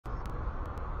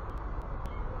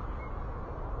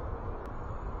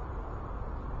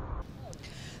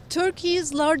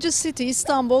Turkey's largest city,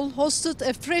 Istanbul, hosted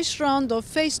a fresh round of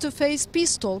face-to-face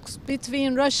peace talks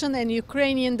between Russian and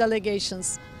Ukrainian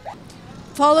delegations.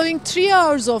 Following 3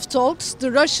 hours of talks, the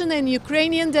Russian and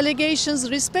Ukrainian delegations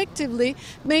respectively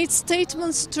made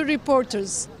statements to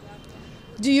reporters.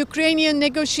 The Ukrainian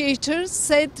negotiators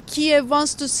said Kiev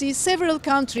wants to see several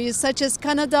countries such as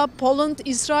Canada, Poland,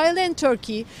 Israel and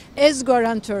Turkey as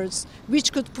guarantors,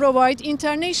 which could provide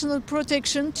international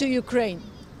protection to Ukraine.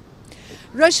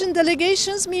 Russian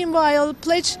delegations, meanwhile,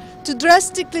 pledged to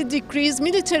drastically decrease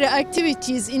military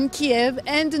activities in Kiev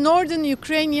and the northern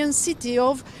Ukrainian city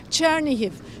of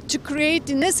Chernihiv to create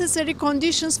the necessary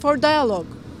conditions for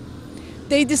dialogue.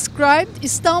 They described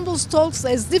Istanbul's talks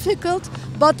as difficult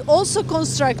but also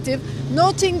constructive,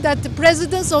 noting that the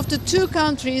presidents of the two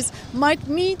countries might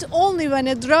meet only when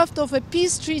a draft of a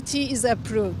peace treaty is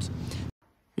approved.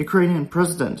 Ukrainian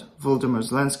President Volodymyr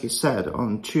Zelensky said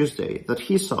on Tuesday that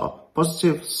he saw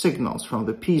positive signals from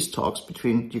the peace talks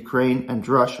between Ukraine and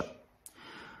Russia.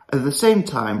 At the same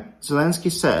time,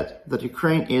 Zelensky said that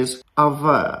Ukraine is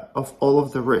aware of all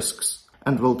of the risks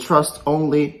and will trust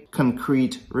only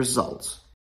concrete results.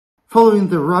 Following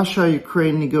the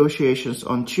Russia-Ukraine negotiations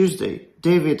on Tuesday,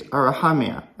 David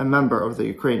Arahamia, a member of the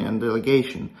Ukrainian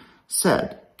delegation, said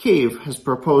Kyiv has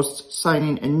proposed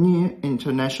signing a new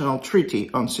international treaty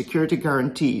on security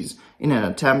guarantees in an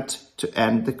attempt to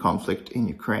end the conflict in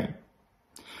Ukraine.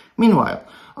 Meanwhile,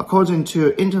 according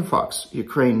to Interfax,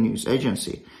 Ukraine news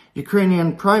agency,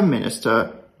 Ukrainian Prime Minister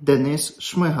Denis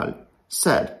Shmyhal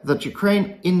said that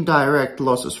Ukraine's indirect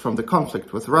losses from the conflict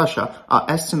with Russia are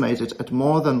estimated at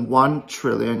more than $1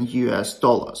 trillion.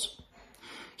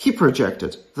 He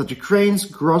projected that Ukraine's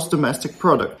gross domestic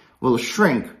product will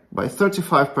shrink by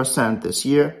 35% this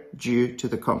year due to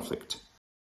the conflict.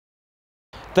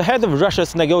 The head of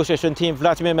Russia's negotiation team,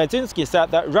 Vladimir Medzynsky,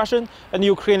 said that Russian and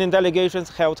Ukrainian delegations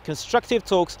held constructive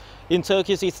talks in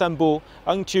Turkey's Istanbul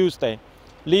on Tuesday,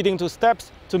 leading to steps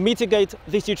to mitigate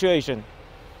the situation.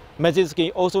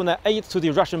 Medzynsky, also an aide to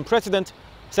the Russian president,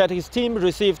 said his team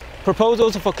received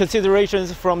proposals for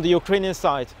considerations from the Ukrainian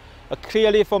side, a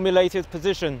clearly formulated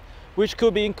position which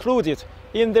could be included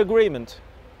in the agreement.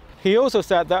 He also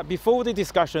said that before the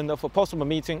discussion of a possible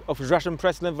meeting of Russian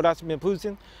President Vladimir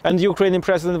Putin and Ukrainian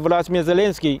President Volodymyr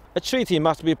Zelensky, a treaty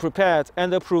must be prepared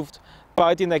and approved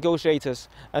by the negotiators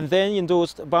and then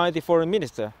endorsed by the foreign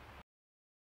minister.